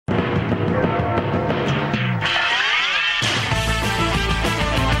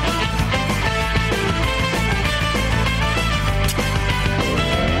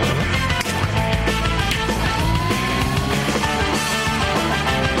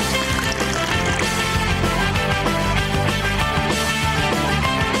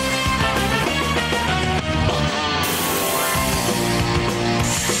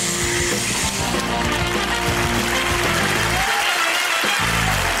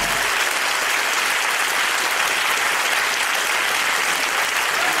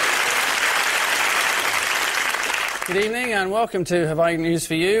Good evening and welcome to Have I News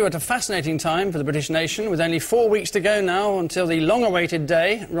for You at a fascinating time for the British nation, with only 4 weeks to go now until the long-awaited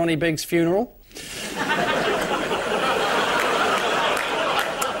day, Ronnie Biggs' funeral.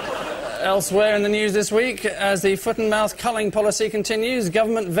 Elsewhere in the news this week, as the foot-and-mouth culling policy continues,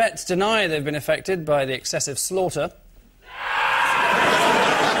 government vets deny they've been affected by the excessive slaughter.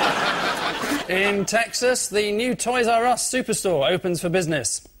 In Texas, the new Toys R Us superstore opens for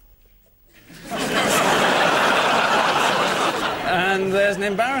business. And there's an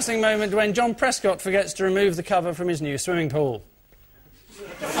embarrassing moment when John Prescott forgets to remove the cover from his new swimming pool.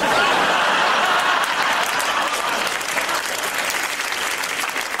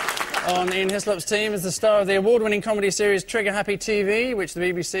 On Ian Hislop's team is the star of the award-winning comedy series Trigger Happy TV, which the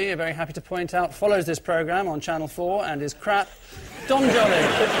BBC are very happy to point out follows this programme on Channel 4 and is crap, Don Joly.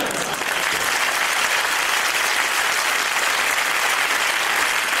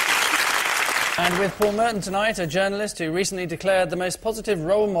 And with Paul Merton tonight, a journalist who recently declared the most positive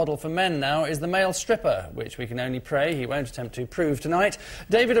role model for men now is the male stripper, which we can only pray he won't attempt to prove tonight,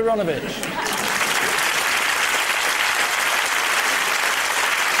 David Aaronovitch.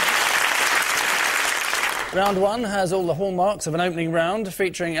 Round one has all the hallmarks of an opening round,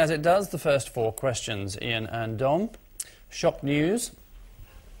 featuring, as it does, the first 4 questions. Ian and Dom. Shock news.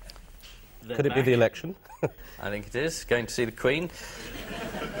 Could it be the election? I think it is. Going to see the Queen.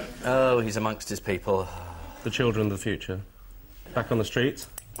 Oh, he's amongst his people. The children of the future. Back on the streets.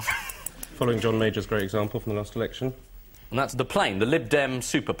 Following John Major's great example from the last election. And that's the plane, the Lib Dem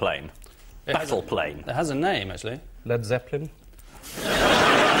super plane. Battle plane. It has a name, actually. Led Zeppelin.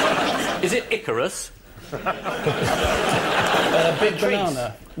 Is it Icarus? Big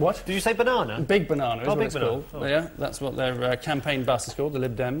Banana. What? Did you say banana? Big Banana is what it's called. Oh. Yeah, that's what their campaign bus is called, the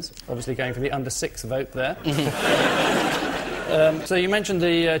Lib Dems. Obviously going for the under-6 vote there. So you mentioned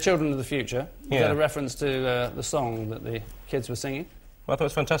the Children of the Future. Was that a reference to the song that the kids were singing? Well, I thought it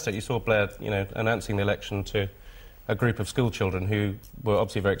was fantastic. You saw Blair, announcing the election to a group of school children who were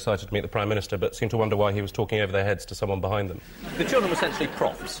obviously very excited to meet the Prime Minister, but seemed to wonder why he was talking over their heads to someone behind them. The children were essentially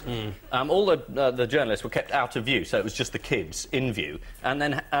props. All the journalists were kept out of view, so it was just the kids in view. And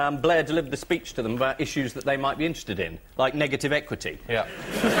then Blair delivered the speech to them about issues that they might be interested in, like negative equity. Yeah.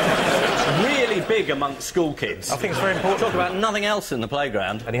 Really big amongst school kids. I think it's very important. Talk about nothing else in the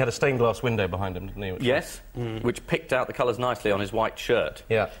playground. And he had a stained glass window behind him, didn't he? Yes, which picked out the colours nicely on his white shirt.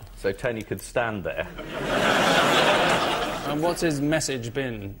 Yeah. So Tony could stand there. And what's his message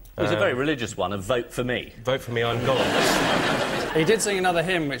been? It was a very religious one, of vote for me. Vote for me, I'm God. He did sing another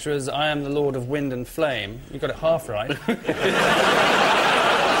hymn, which was I am the Lord of Wind and Flame. You got it half right. And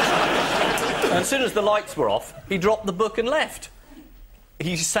as soon as the lights were off, he dropped the book and left.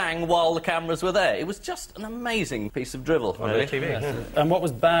 He sang while the cameras were there. It was just an amazing piece of drivel. On really. TV. Yeah. And what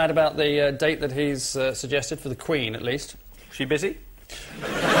was bad about the date that he's suggested for the Queen, at least? She busy?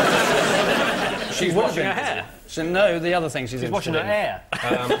 She's washing her hair. No, the other thing she's washing her hair.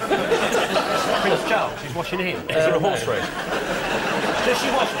 Prince Charles, she's washing him. Is there a horse race? Does she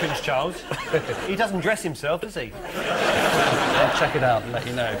wash Prince Charles? He doesn't dress himself, does he? I'll check it out and let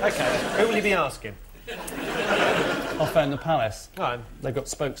you know. OK. Who will he be asking? I'll phone the palace. Right. They've got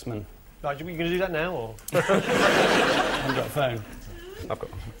spokesmen. Right, are you going to do that now, or...? I haven't got a phone. I've got...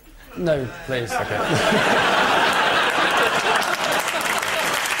 No, please. OK.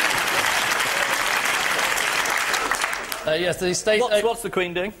 Yes, the state... What's the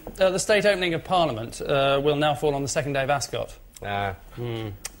Queen doing? The state opening of Parliament will now fall on the second day of Ascot. Oh,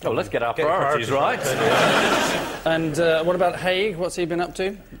 let's get our priorities right. And what about Hague? What's he been up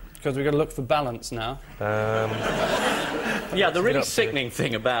to? Because we've got to look for balance now. Yeah, the really sickening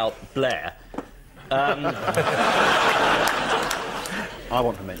thing about Blair... I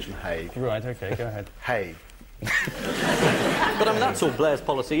want to mention Hague. Right, OK, go ahead. Hague. But I mean, that's all Blair's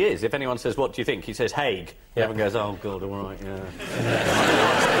policy is. If anyone says, what do you think? He says, Hague. Yeah. Everyone goes, oh, God, all right,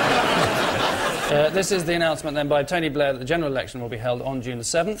 yeah. This is the announcement then by Tony Blair that the general election will be held on June the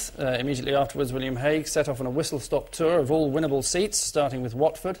 7th. Immediately afterwards, William Hague set off on a whistle-stop tour of all winnable seats, starting with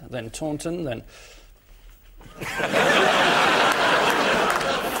Watford, then Taunton, then...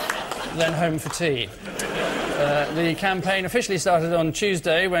 then home for tea. The campaign officially started on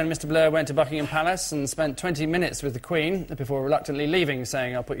Tuesday when Mr Blair went to Buckingham Palace and spent 20 minutes with the Queen before reluctantly leaving,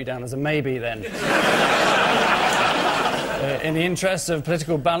 saying, I'll put you down as a maybe then. In the interest of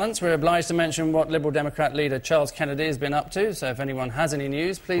political balance, we're obliged to mention what Liberal Democrat leader Charles Kennedy has been up to, so if anyone has any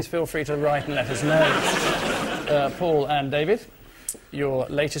news, please feel free to write and let us know. Paul and David, your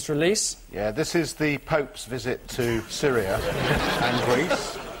latest release? Yeah, this is the Pope's visit to Syria and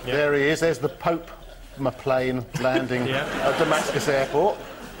Greece. Yep. There he is, there's the Pope from a plane landing at Damascus airport.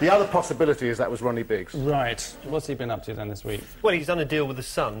 The other possibility is that was Ronnie Biggs. Right. What's he been up to then this week? Well, he's done a deal with the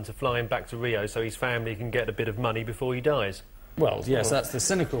Sun to fly him back to Rio so his family can get a bit of money before he dies. Well, yes, that's the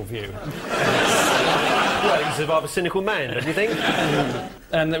cynical view. Well, he's a rather cynical man, don't you think?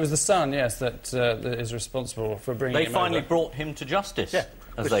 And it was the Sun, yes, that is responsible for bringing They him finally over. brought him to justice, Yeah.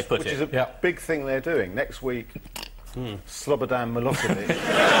 as they put which it. is a big thing they're doing. Next week, Slobodan Milosevic.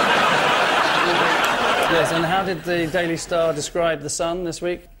 Yes, and how did the Daily Star describe the Sun this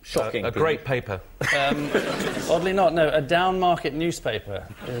week? Shocking. A great paper. Oddly not, no, a down-market newspaper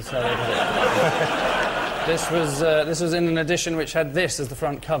is how they put it. This was in an edition which had this as the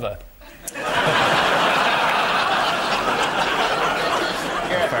front cover. Yeah,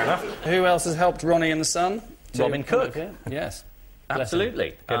 fair enough. Who else has helped Ronnie and the Sun? Robin Cook. Yes.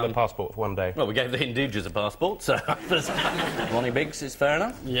 Absolutely. Get him a passport for one day. Well, we gave the Hindujas a passport, so Ronnie Biggs is fair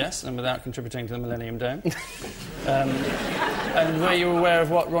enough. Yes, and without contributing to the Millennium Dome. And were you aware of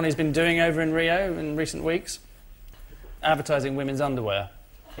what Ronnie's been doing over in Rio in recent weeks? Advertising women's underwear.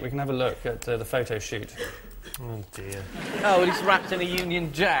 We can have a look at the photo shoot. Oh, dear. Oh, well, he's wrapped in a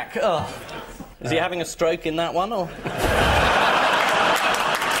Union Jack. Oh. Is he having a stroke in that one, or...?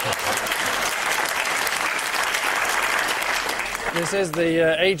 This is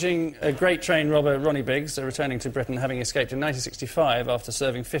the ageing great train robber Ronnie Biggs, returning to Britain, having escaped in 1965 after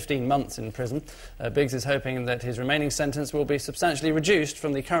serving 15 months in prison. Biggs is hoping that his remaining sentence will be substantially reduced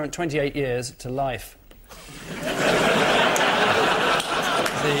from the current 28 years to life.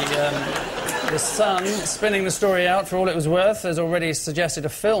 The Sun, spinning the story out for all it was worth, has already suggested a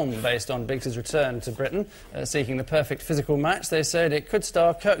film based on Biggs' return to Britain, seeking the perfect physical match. They said it could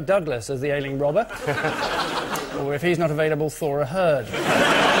star Kirk Douglas as the ailing robber, or if he's not available, Thora Hird.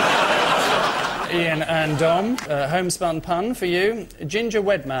 Ian and Dom, homespun pun for you, Ginger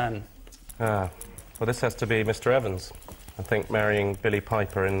Wedman. Well, this has to be Mr. Evans, I think, marrying Billy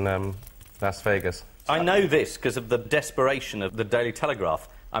Piper in Las Vegas. I know this because of the desperation of the Daily Telegraph.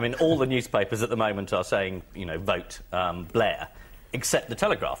 I mean, all the newspapers at the moment are saying, you know, vote Blair, except the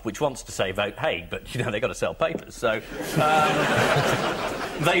Telegraph, which wants to say vote Haig, but, you know, they've got to sell papers. So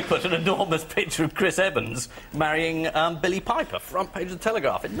they put an enormous picture of Chris Evans marrying Billy Piper, front page of the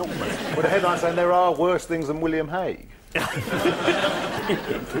Telegraph, enormous. With a headline saying there are worse things than William Hague.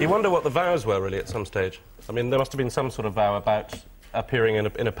 You wonder what the vows were, really, at some stage. I mean, there must have been some sort of vow about appearing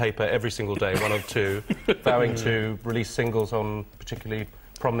in a paper every single day, one or two, vowing to release singles on particularly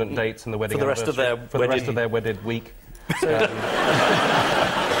prominent dates in the wedding For the rest of their the rest of their wedded week. I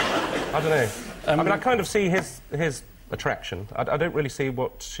don't know. I mean, I kind of see his attraction. I don't really see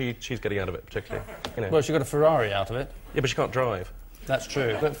what she's getting out of it, particularly. You know. Well, she got a Ferrari out of it. Yeah, but she can't drive. That's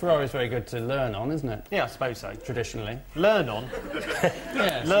true. But Ferrari's very good to learn on, isn't it? Yeah, I suppose so. Traditionally. Learn on?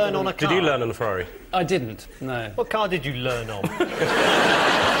 Yes. Learn on a car? Did you learn on a Ferrari? I didn't, no. What car did you learn on?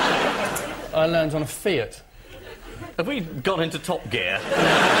 I learned on a Fiat. Have we gone into Top Gear?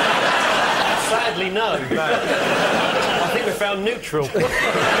 Sadly, no. I think we found neutral.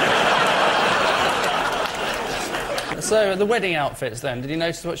 So, the wedding outfits, then. Did you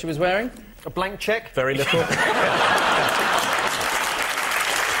notice what she was wearing? A blank cheque? Very little.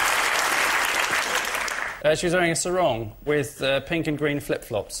 She was wearing a sarong with pink and green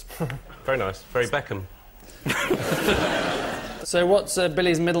flip-flops. Very nice. Very Beckham. So, what's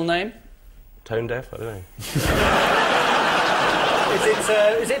Billy's middle name? Tone deaf? I don't know.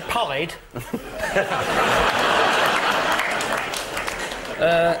 Is it pied?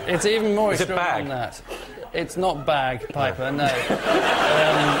 It's even more Is it extraordinary Bag? than that. It's not Bag, Piper, no.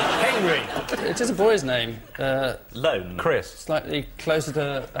 Henry. It is a boy's name. Lone. Chris. Slightly closer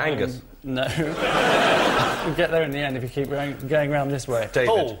to... Angus. No. We'll get there in the end if you keep going round this way. David.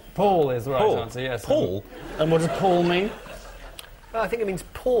 Paul. Paul is the right Paul. answer, yes. Paul? And what does Paul mean? I think it means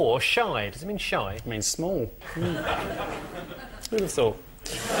poor, shy. Does it mean shy? It means small. Who would have thought?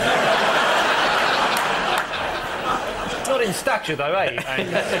 Not in stature, though, eh?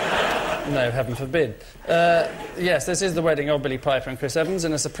 No, heaven forbid. Yes, this is the wedding of Billy Piper and Chris Evans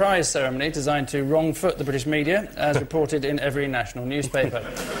in a surprise ceremony designed to wrong-foot the British media, as reported in every national newspaper.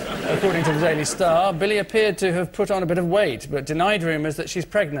 According to the Daily Star, Billy appeared to have put on a bit of weight, but denied rumours that she's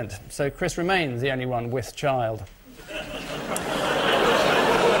pregnant, so Chris remains the only one with child.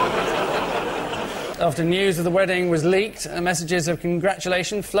 After news of the wedding was leaked, messages of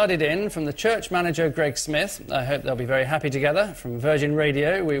congratulation flooded in from the church manager Greg Smith. I hope they'll be very happy together. From Virgin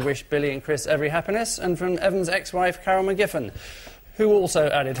Radio, we wish Billy and Chris every happiness. And from Evan's ex-wife, Carol McGiffin, who also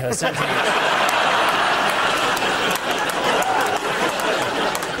added her sentiments.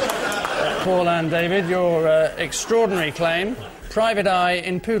 Paul and David, your extraordinary claim. Private eye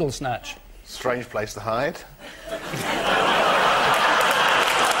in Poodle Snatch. Strange place to hide.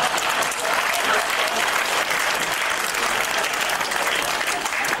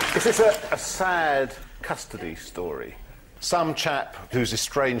 Is this a sad custody story? Some chap who's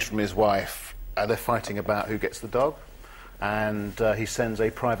estranged from his wife, they're fighting about who gets the dog, and he sends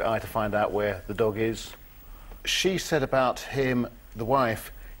a private eye to find out where the dog is. She said about him, the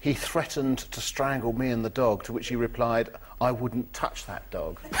wife, he threatened to strangle me and the dog, to which he replied, I wouldn't touch that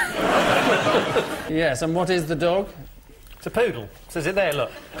dog. Yes, and what is the dog? It's a poodle. Says it there,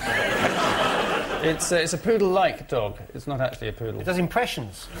 look. It's a poodle-like dog. It's not actually a poodle. It does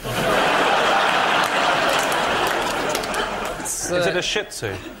impressions. Is it a Shih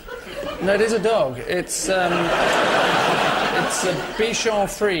Tzu? No, it is a dog. It's a Bichon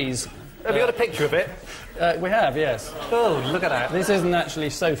Frise. Have you got a picture of it? We have, yes. Oh, look at that. This isn't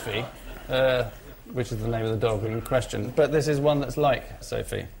actually Sophie, which is the name of the dog in question, but this is one that's like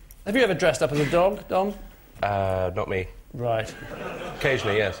Sophie. Have you ever dressed up as a dog, Dom? Not me. Right.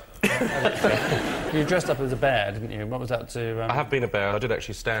 Occasionally, yes. You dressed up as a bear, didn't you? What was that to... I have been a bear. I did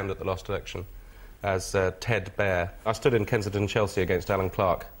actually stand at the last election as Ted Bear. I stood in Kensington, Chelsea against Alan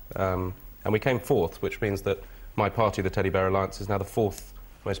Clark, and we came fourth, which means that my party, the Teddy Bear Alliance, is now the fourth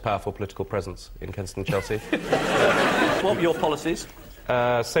most powerful political presence in Kensington, Chelsea. What were your policies?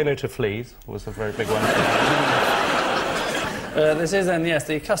 Say no to fleas was a very big one. This is then, yes,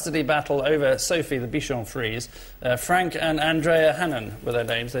 the custody battle over Sophie, the Bichon Frise. Frank and Andrea Hannon were their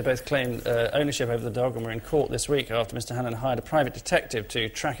names. They both claimed ownership over the dog and were in court this week after Mr. Hannon hired a private detective to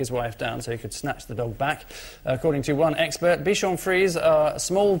track his wife down so he could snatch the dog back. According to one expert, Bichon Frise are a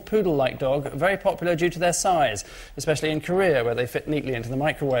small poodle-like dog, very popular due to their size, especially in Korea, where they fit neatly into the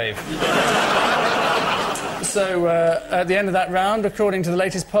microwave. So, at the end of that round, according to the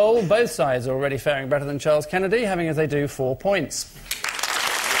latest poll, both sides are already faring better than Charles Kennedy, having as they do 4 points.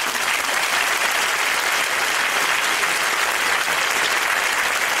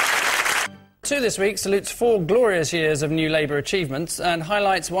 Two this week salutes 4 glorious years of New Labour achievements and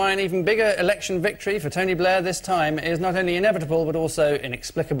highlights why an even bigger election victory for Tony Blair this time is not only inevitable but also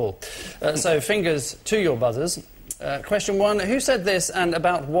inexplicable. So, fingers to your buzzers. Question 1, who said this and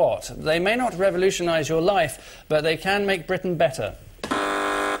about what? They may not revolutionise your life, but they can make Britain better.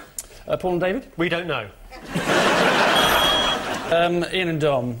 Paul and David? We don't know. Ian and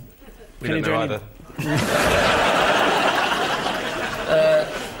Dom? We don't know either.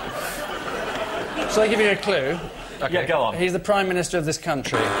 Shall I give you a clue? Okay. Yeah, go on. He's the Prime Minister of this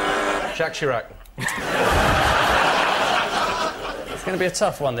country. Jacques Chirac. It's going to be a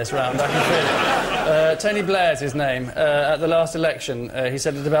tough one this round, I can feel it. Tony Blair's his name. At the last election, he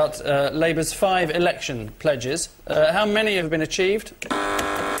said it about Labour's 5 election pledges. How many have been achieved?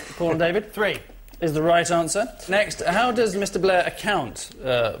 Paul and David? 3. Is the right answer. Next, how does Mr. Blair account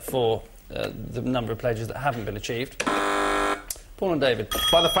for the number of pledges that haven't been achieved? Paul and David?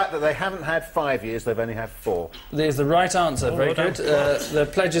 By the fact that they haven't had 5 years, they've only had 4. There's the right answer. Very good. The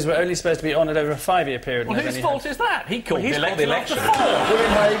pledges were only supposed to be honoured over a 5-year period. Well, whose fault is that? He called the election.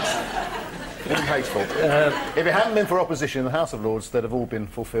 William Hague's fault. If it hadn't been for opposition in the House of Lords, they'd have all been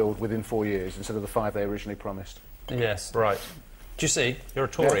fulfilled within 4 years instead of the 5 they originally promised. Yes. Right. Do you see? You're a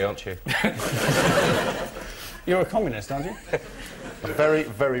Tory, aren't you? You're a communist, aren't you? A very,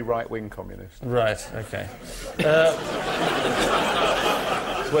 very right-wing communist. Right, OK. So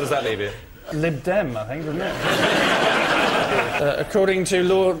where does that leave you? Lib Dem, I think, doesn't it? According to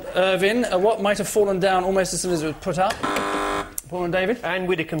Lord Irvine, what might have fallen down almost as soon as it was put up? Paul and David? Anne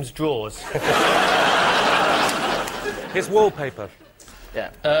Widdecombe's drawers. His wallpaper. Yeah.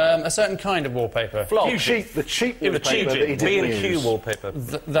 A certain kind of wallpaper. The cheap wallpaper that he didn't use. B&Q wallpaper.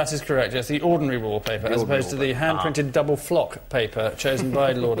 That is correct, yes, the ordinary wallpaper, as opposed to the hand-printed double flock paper chosen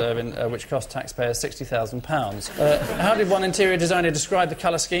by Lord Irvine, which cost taxpayers £60,000. How did one interior designer describe the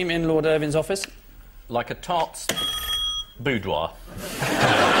colour scheme in Lord Irvine's office? Like a tart's boudoir.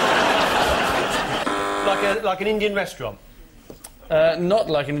 Like an Indian restaurant. Not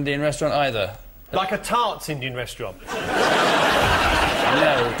like an Indian restaurant either. Like a tart's Indian restaurant.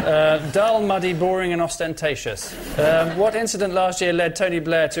 No. Dull, muddy, boring and ostentatious. What incident last year led Tony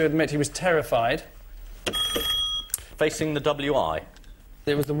Blair to admit he was terrified? Facing the WI.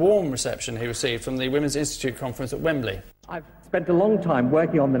 It was the warm reception he received from the Women's Institute conference at Wembley. I've spent a long time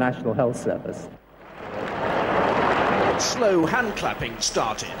working on the National Health Service. Slow hand clapping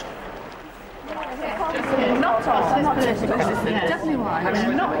started. Not us, political. Definitely why. Not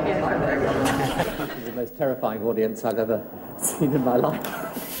This is the most terrifying audience I've ever seen in my life.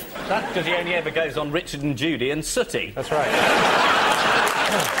 That's because he only ever goes on Richard and Judy and Sooty. That's right.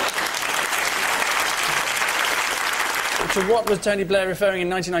 To what was Tony Blair referring in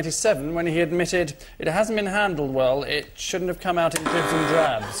 1997 when he admitted it hasn't been handled well, it shouldn't have come out in dribs and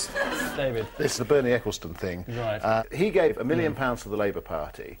drabs? David? It's the Bernie Ecclestone thing. Right. He gave £1 million to the Labour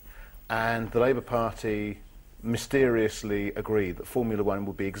Party and the Labour Party mysteriously agreed that Formula One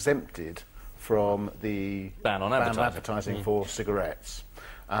would be exempted from the ban on advertising for cigarettes,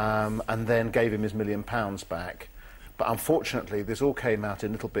 and then gave him his £1 million back. But unfortunately, this all came out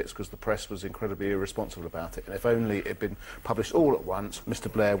in little bits because the press was incredibly irresponsible about it. And if only it had been published all at once,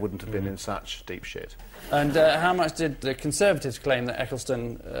 Mr. Blair wouldn't have been in such deep shit. And how much did the Conservatives claim that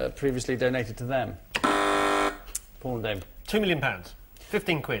Eccleston previously donated to them? Paul and David. £2 million.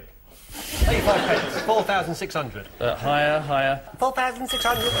 15 quid. 85 pence. 4,600. Higher, higher.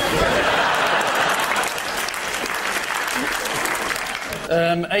 4,600.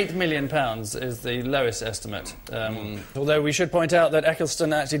 £8 million is the lowest estimate. Although we should point out that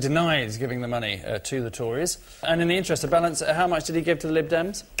Eccleston actually denies giving the money to the Tories. And in the interest of balance, how much did he give to the Lib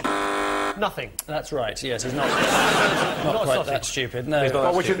Dems? Nothing. That's right, yes, he's not quite that stupid, no.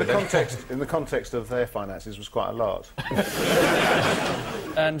 Well, which in the context of their finances was quite a lot.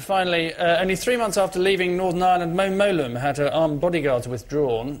 And finally, only 3 months after leaving Northern Ireland, Mo Mowlam had her armed bodyguards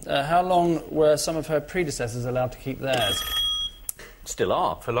withdrawn. How long were some of her predecessors allowed to keep theirs? Still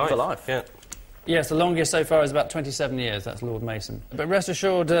are. For life. For life. Yeah. Yes, the longest so far is about 27 years, that's Lord Mason. But rest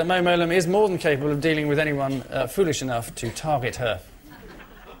assured, Mo Mowlam is more than capable of dealing with anyone foolish enough to target her.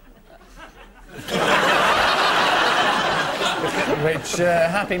 Which,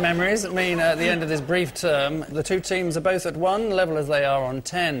 happy memories mean at the end of this brief term, the two teams are both at 1, level as they are on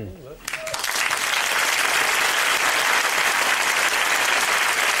 10.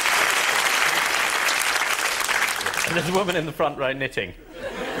 And there's a woman in the front row knitting.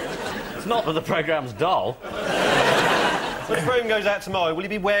 It's not that the programme's dull. When Broom goes out tomorrow, will he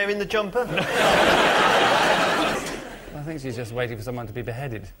be wearing the jumper? I think she's just waiting for someone to be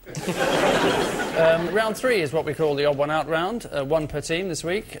beheaded. Round 3 is what we call the odd one out round, 1 per team this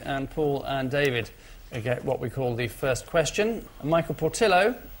week, and Paul and David get what we call the first question. Michael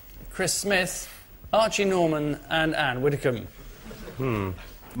Portillo, Chris Smith, Archie Norman and Anne Widdecombe.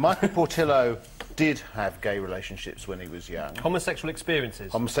 Michael Portillo did have gay relationships when he was young. Homosexual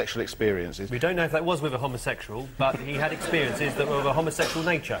experiences. Homosexual experiences. We don't know if that was with a homosexual, but he had experiences that were of a homosexual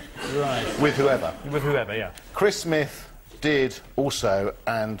nature. Right. With whoever. With whoever, yeah. Chris Smith did also,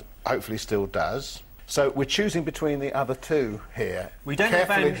 and hopefully still does. So we're choosing between the other two here. We don't know if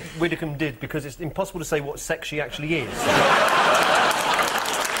Anne Widdecombe did, because it's impossible to say what sex she actually is.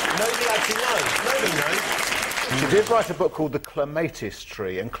 Nobody actually knows. Nobody knows. She did write a book called The Clematis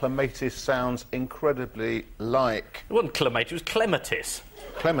Tree, and clematis sounds incredibly like... It wasn't clematis, it was clematis.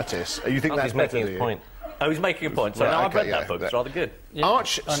 Clematis. You think that's better, making do his you? point. Oh, he's making a point. So Right, now okay, I've read that book. It's rather good. Yeah.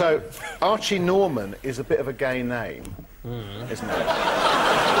 So Archie Norman is a bit of a gay name, isn't it?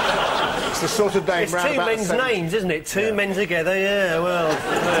 It's the sort of name It's round two about men's names, isn't it? Two men together, yeah, well...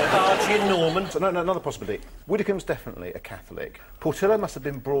 Archie and Norman. So, no, another possibility. Widdecombe's definitely a Catholic. Portillo must have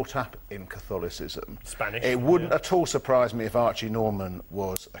been brought up in Catholicism. Spanish. It wouldn't at all surprise me if Archie Norman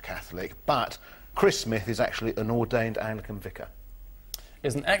was a Catholic, but Chris Smith is actually an ordained Anglican vicar.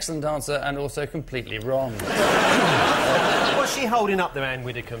 Is an excellent answer and also completely wrong. What's she holding up there, Anne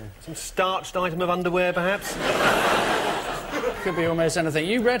Widdecombe? Some starched item of underwear, perhaps? Could be almost anything.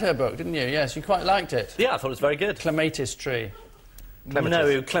 You read her book, didn't you? Yes, you quite liked it. Yeah, I thought it was very good. Clematis Tree.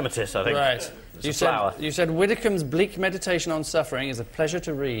 No, clematis, I think. Right. It's a flower. You said Widdecombe's bleak meditation on suffering is a pleasure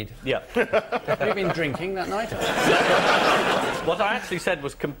to read. Yeah. Have you been drinking that night? What I actually said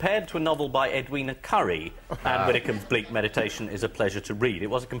was, compared to a novel by Edwina Currie, Anne Widdecombe's bleak meditation is a pleasure to read. It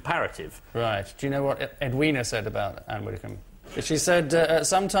was a comparative. Right. Do you know what Edwina said about Anne Widdecombe? She said,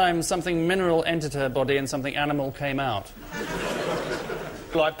 sometimes something mineral entered her body and something animal came out.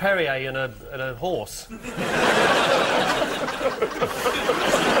 Like Perrier and a horse.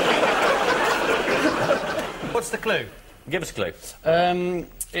 What's the clue? Give us a clue.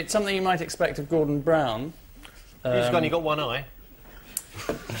 It's something you might expect of Gordon Brown. He's only got one eye.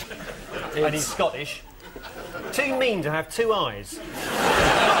 And he's Scottish. Too mean to have two eyes.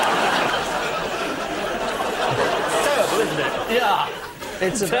 Terrible, isn't it? Yeah.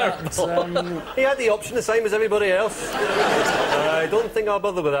 It's about... He had the option, the same as everybody else. I don't think I'll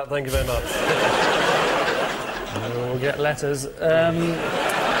bother with that, thank you very much. We'll get letters. At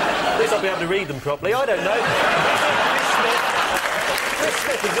least I'll be able to read them properly. I don't know. Chris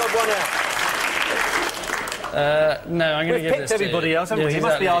Smith has got one out. No, I'm going to give this We've picked everybody else, haven't we? It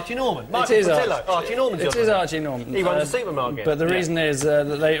must be Archie Norman. It is Archie Norman's It is Archie Norman. He runs a supermarket. But the reason is that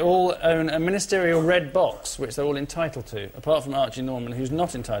they all own a ministerial red box, which they're all entitled to, apart from Archie Norman, who's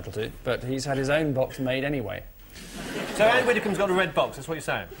not entitled to, but he's had his own box made anyway. So Anne Widdecombe's got a red box, that's what you're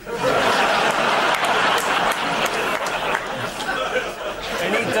saying?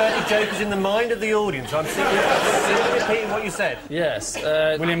 Any dirty jokers in the mind of the audience? I'm simply repeating what you said. Yes.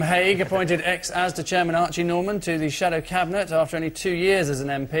 William Hague appointed ex-Asda chairman Archie Norman to the Shadow Cabinet after only 2 years as an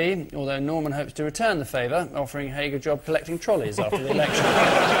MP, although Norman hopes to return the favour, offering Hague a job collecting trolleys after the election.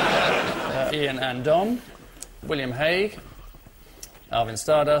 Ian and Dom, William Hague, Alvin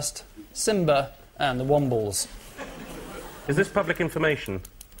Stardust, Simba and the Wombles. Is this public information?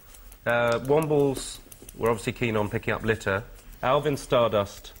 Wombles were obviously keen on picking up litter. Alvin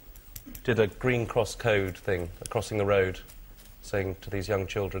Stardust did a green cross code thing, crossing the road, saying to these young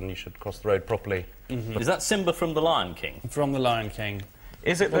children, you should cross the road properly. Is that Simba from The Lion King? From The Lion King.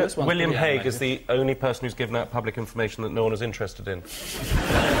 Is it that William Hague is the only person who's given out public information that no one is interested in?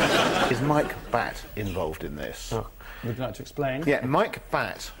 Is Mike Batt involved in this? Oh. Would you like to explain? Yeah, Mike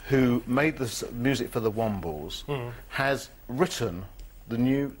Batt, who made the music for the Wombles, has written the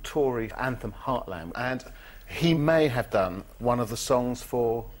new Tory anthem Heartland, and he may have done one of the songs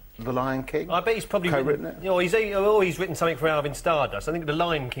for The Lion King. I bet he's probably co-written it. He's written something for Alvin Stardust. I think The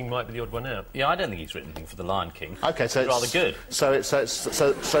Lion King might be the odd one out. Yeah, I don't think he's written anything for The Lion King. Okay, so it's rather good. So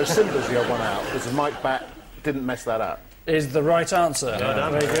Simba's the odd one out because Mike Batt didn't mess that up. Is the right answer. Yeah.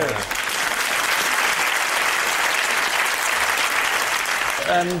 Very good.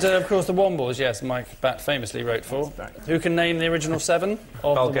 And, of course, the Wombles, yes, Mike Batt famously wrote for. Who can name the original 7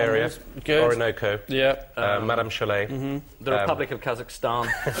 of Bulgaria, the Wombles? Good. Orinoco, Yeah. Madame Chalet, The Republic of Kazakhstan.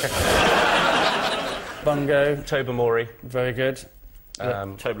 Bungo. Tobermory. Very good.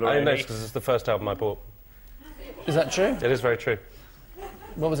 Toblerone. I know because it's the first album I bought. Is that true? It is very true.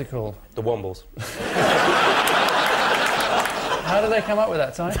 What was it called? The Wombles. How did they come up with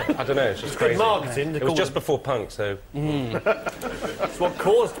that title? I don't know, it's just crazy. Good marketing. It was just before punk, so... That's what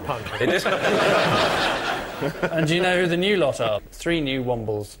caused punk. It is. And do you know who the new lot are? 3 new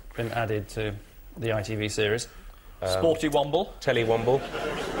Wombles been added to the ITV series. Sporty Womble. Telly Womble.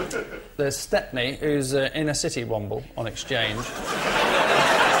 There's Stepney, who's inner city Womble on exchange.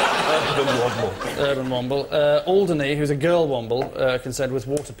 Urban Womble. Urban Womble. Alderney, who's a girl Womble, concerned with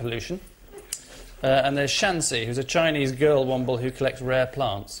water pollution. And there's Shanxi, who's a Chinese girl Womble who collects rare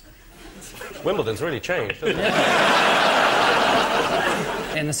plants. Wimbledon's really changed, hasn't it?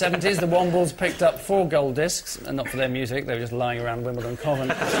 In the 70s, the Wombles picked up 4 gold discs, and not for their music, they were just lying around Wimbledon Common.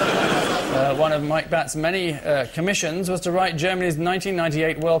 One of Mike Batt's many commissions was to write Germany's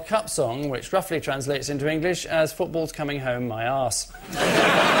 1998 World Cup song, which roughly translates into English as "Football's coming home my arse."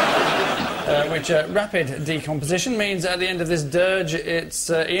 Which rapid decomposition means at the end of this dirge, it's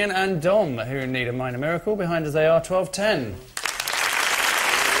Ian and Dom who need a minor miracle. Behind us they are 12-10.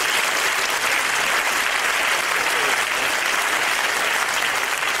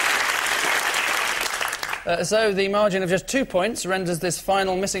 So the margin of just 2 points renders this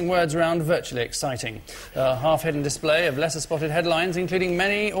final missing words round virtually exciting. A half-hidden display of lesser-spotted headlines, including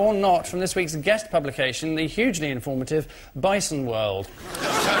many or not from this week's guest publication, the hugely informative Bison World.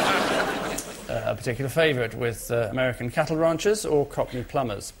 A particular favourite with American cattle ranchers or Cockney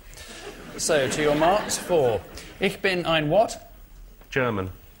plumbers. So, to your marks for Ich bin ein what? German.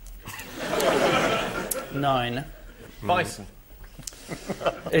 9. Bison.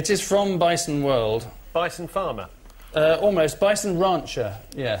 It is from Bison World. Bison farmer. Almost. Bison rancher,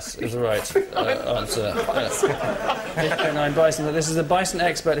 yes, is the right answer. Ich bin ein Bison. This is a bison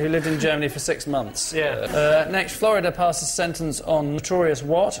expert who lived in Germany for 6 months. Yeah. Next, Florida passes sentence on notorious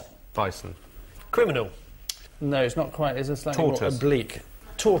what? Bison. Criminal. No, it's not quite. It's a slightly more oblique.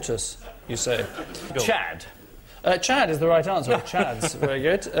 Tortoise, you say. Chad. Chad is the right answer. Chads, very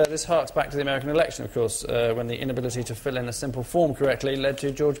good. This harks back to the American election, of course, when the inability to fill in a simple form correctly led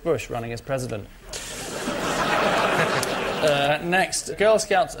to George Bush running as president. Next, Girl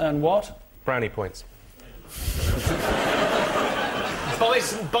Scouts earn what? Brownie points.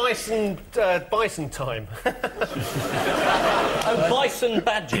 Bison time. Oh, bison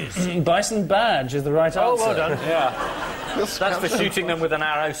badges. Bison badge is the right answer. Oh, well done. Yeah. That's for shooting them with an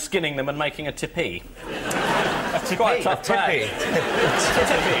arrow, skinning them and making a tippee. That's quite a tough Tippy.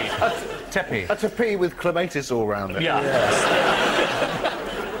 Tippee. A tapee with clematis all round it. Yeah.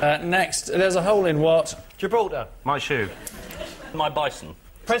 Yes. Next, there's a hole in what? Gibraltar. My shoe. My bison.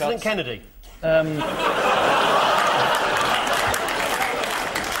 President Kennedy.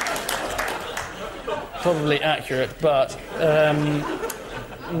 Probably accurate, but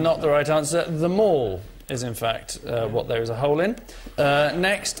not the right answer. The mall is, in fact, what there is a hole in.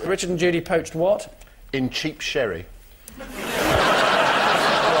 Next, Richard and Judy poached what? In cheap sherry.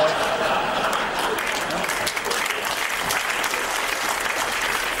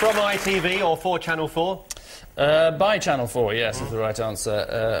 From ITV or for Channel 4? By Channel 4, yes, is the right answer.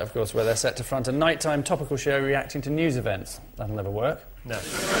 Of course, where they're set to front a nighttime topical show reacting to news events. That'll never work. No.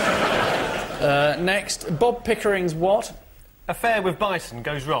 Next, Bob Pickering's what? Affair with bison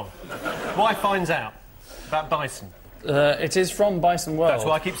goes wrong. Wife finds out about bison. It is from Bison World. That's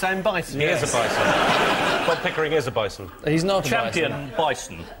why I keep saying bison. He is a bison. Bob Pickering is a bison. He's not Champion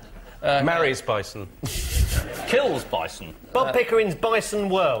bison. Marries bison. Kills bison. Bob Pickering's Bison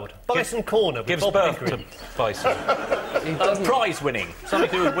World. Bison Corner with Gives Bob birth Pickering. to bison. Prize winning. Something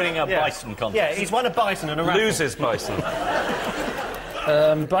to do with winning a bison contest. Yeah, he's won a bison and a raffle. Loses bison.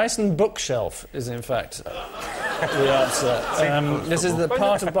 Bison Bookshelf is, in fact, the answer. This is the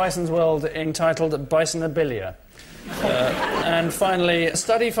part of Bison's World entitled Bisonabilia. And finally, a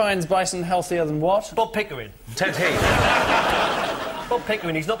study finds bison healthier than what? Bob Pickering. Ted Heath. Bob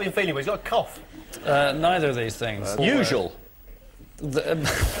Pickering, he's not been feeling well, he's got a cough. Neither of these things. Usual.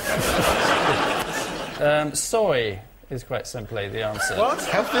 Soy is quite simply the answer. What?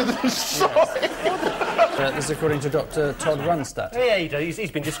 Healthier than soy? This is according to Dr. Todd Runstad. Yeah,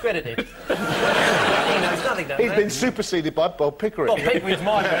 he's been discredited. He knows nothing, don't He's been superseded by Bob Pickering. Bob Pickering's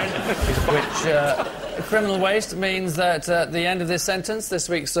my friend. Which, criminal waste means that at the end of this sentence, this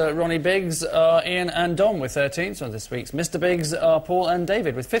week's Ronnie Biggs are Ian and Dom with 13, so this week's Mr. Biggs are Paul and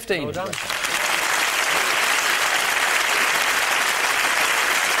David with 15. Well done.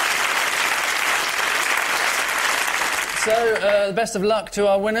 So, the best of luck to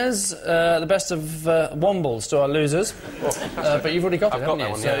our winners, the best of wombles to our losers. But you've already got it, I've got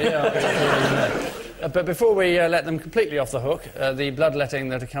haven't that you? one, So, but before we let them completely off the hook, the bloodletting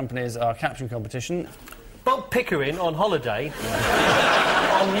that accompanies our caption competition. Bob Pickering on holiday,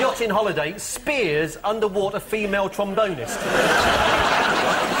 on yachting holiday, spears underwater female trombonist.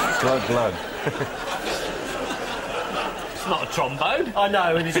 Blood. It's not a trombone. I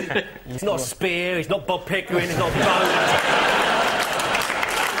know, and it's not a spear, he's not Bob Pickering, he's not Bones.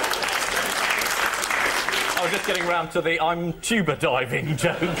 I was just getting round to the I'm tuba diving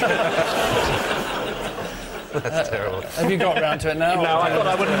joke. That's terrible. Have you got round to it now? No, I thought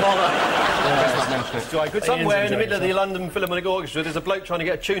I wouldn't bother. It's right, good. Somewhere in the middle of the London Philharmonic Orchestra, there's a bloke trying to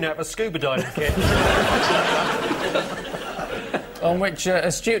get a tune out of a scuba diving kit. On which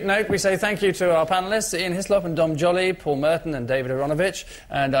astute note, we say thank you to our panellists, Ian Hislop and Dom Joly, Paul Merton and David Aaronovitch.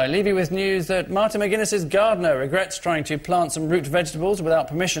 And I leave you with news that Martin McGuinness's gardener regrets trying to plant some root vegetables without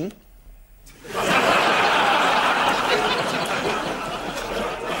permission.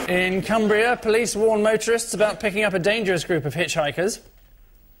 In Cumbria, police warn motorists about picking up a dangerous group of hitchhikers.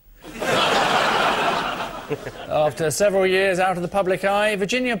 After several years out of the public eye,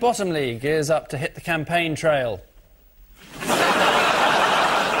 Virginia Bottom League gears up to hit the campaign trail.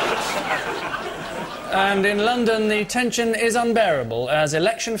 And in London, the tension is unbearable as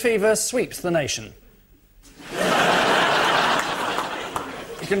election fever sweeps the nation.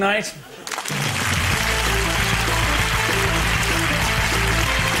 Good night.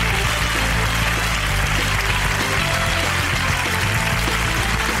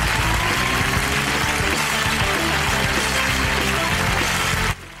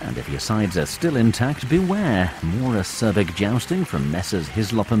 And if your sides are still intact, beware. More acerbic jousting from Messrs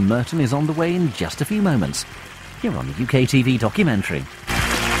Hislop and Merton is on the way in just a few moments. Here on the UK TV documentary.